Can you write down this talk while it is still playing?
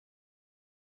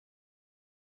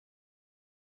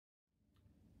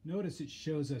Notice it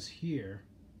shows us here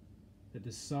that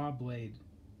the saw blade,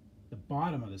 the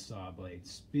bottom of the saw blade,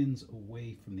 spins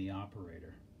away from the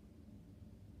operator.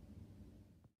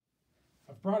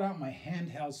 I've brought out my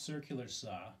handheld circular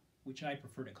saw, which I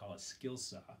prefer to call a skill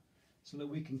saw, so that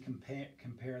we can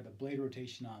compare the blade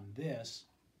rotation on this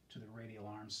to the radial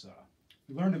arm saw.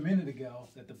 We learned a minute ago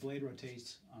that the blade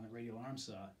rotates on the radial arm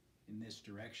saw in this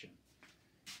direction.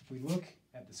 If we look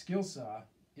at the skill saw,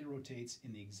 it rotates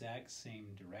in the exact same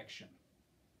direction.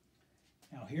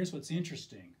 Now here's what's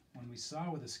interesting. When we saw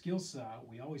with a skill saw,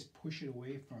 we always push it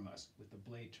away from us with the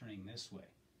blade turning this way.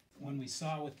 When we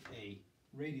saw with a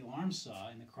radial arm saw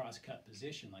in the cross-cut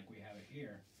position like we have it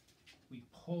here, we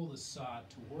pull the saw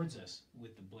towards us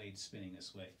with the blade spinning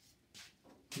this way.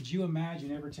 Could you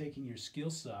imagine ever taking your skill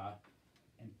saw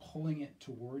and pulling it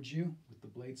towards you with the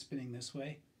blade spinning this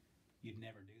way? You'd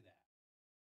never do that.